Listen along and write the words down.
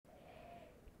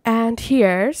And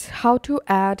here's how to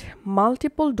add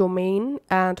multiple domain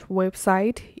and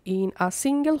website in a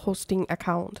single hosting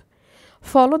account.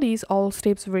 Follow these all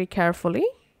steps very carefully.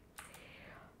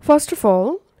 First of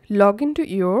all, log into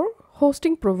your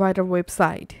hosting provider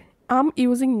website. I'm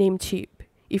using Namecheap.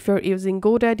 If you're using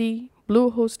GoDaddy,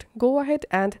 Bluehost, go ahead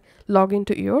and log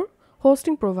into your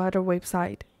hosting provider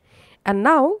website. And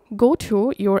now go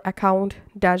to your account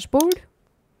dashboard.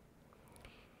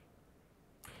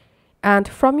 And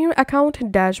from your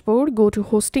account dashboard, go to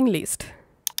hosting list.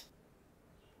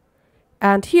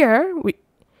 And here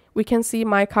we can see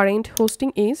my current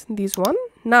hosting is this one.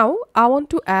 Now I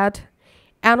want to add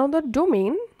another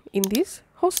domain in this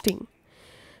hosting.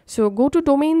 So go to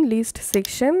domain list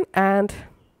section, and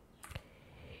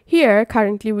here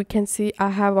currently we can see I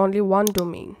have only one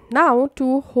domain. Now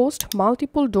to host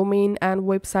multiple domain and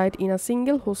website in a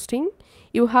single hosting,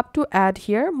 you have to add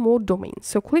here more domains.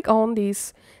 So click on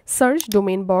this search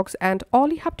domain box, and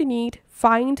all you have to need,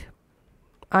 find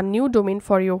a new domain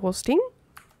for your hosting.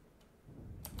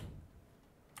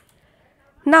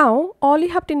 Now all you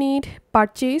have to need,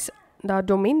 purchase the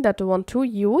domain that you want to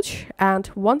use, and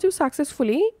once you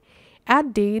successfully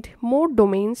added more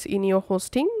domains in your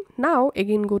hosting, now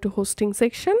again go to hosting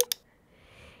section,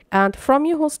 and from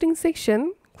your hosting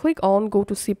section click on go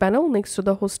to cPanel next to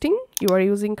the hosting you are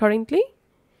using currently,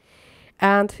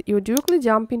 and you directly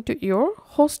jump into your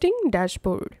hosting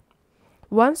dashboard.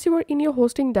 Once you are in your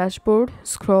hosting dashboard,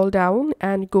 scroll down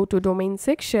and go to domain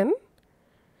section.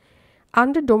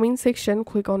 Under domain section,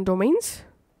 click on domains,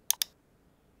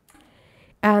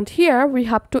 and here we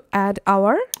have to add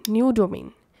our new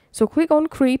domain. So click on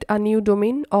create a new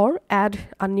domain or add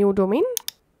a new domain,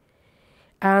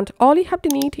 and all you have to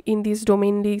need in this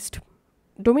domain list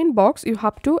domain box, you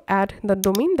have to add the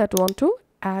domain that you want to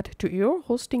add to your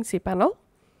hosting cPanel.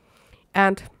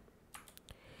 And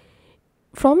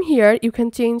from here you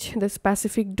can change the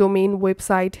specific domain,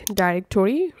 website,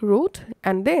 directory, root,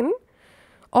 and then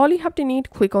all you have to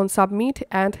need, click on submit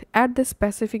and add the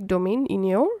specific domain in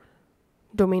your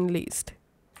domain list.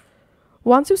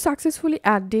 Once you successfully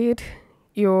added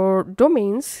your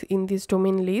domains in this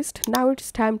domain list, now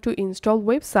it's time to install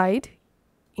website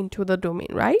into the domain,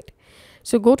 right?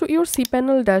 So go to your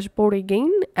cPanel dashboard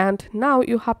again, and now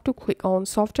you have to click on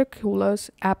Software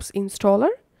Coolers Apps Installer.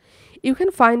 You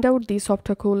can find out the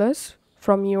Software Coolers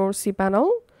from your cPanel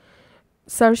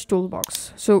search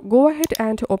toolbox. So go ahead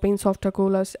and open Software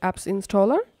Coolers Apps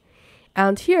Installer,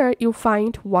 and here you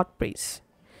find WordPress.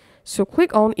 So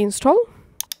click on install.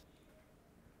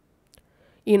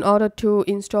 In order to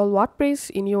install WordPress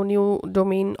in your new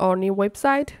domain or new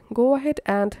website, go ahead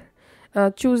and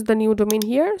choose the new domain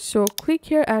here. So click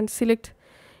here and select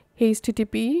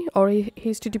HTTP or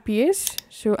HTTPS.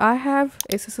 So I have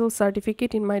SSL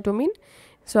certificate in my domain,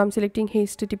 so I'm selecting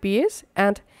HTTPS,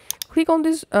 and click on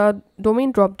this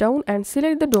domain drop down and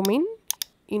select the domain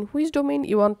in which domain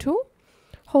you want to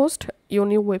host your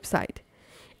new website.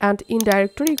 And in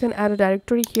directory, you can add a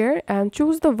directory here and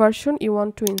choose the version you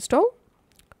want to install.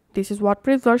 This is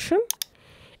WordPress version,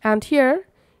 and here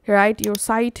write your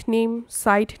site name,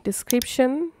 site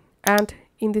description, and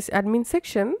in this admin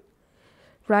section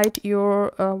write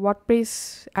your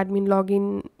WordPress admin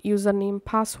login, username,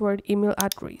 password, email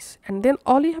address, and then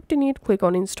all you have to need, click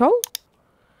on install.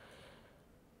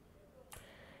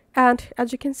 And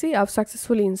as you can see, I've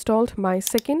successfully installed my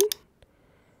second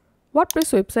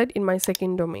WordPress website in my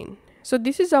second domain. So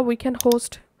this is how we can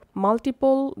host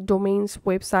multiple domains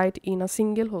website in a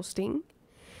single hosting.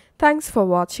 Thanks for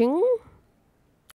watching.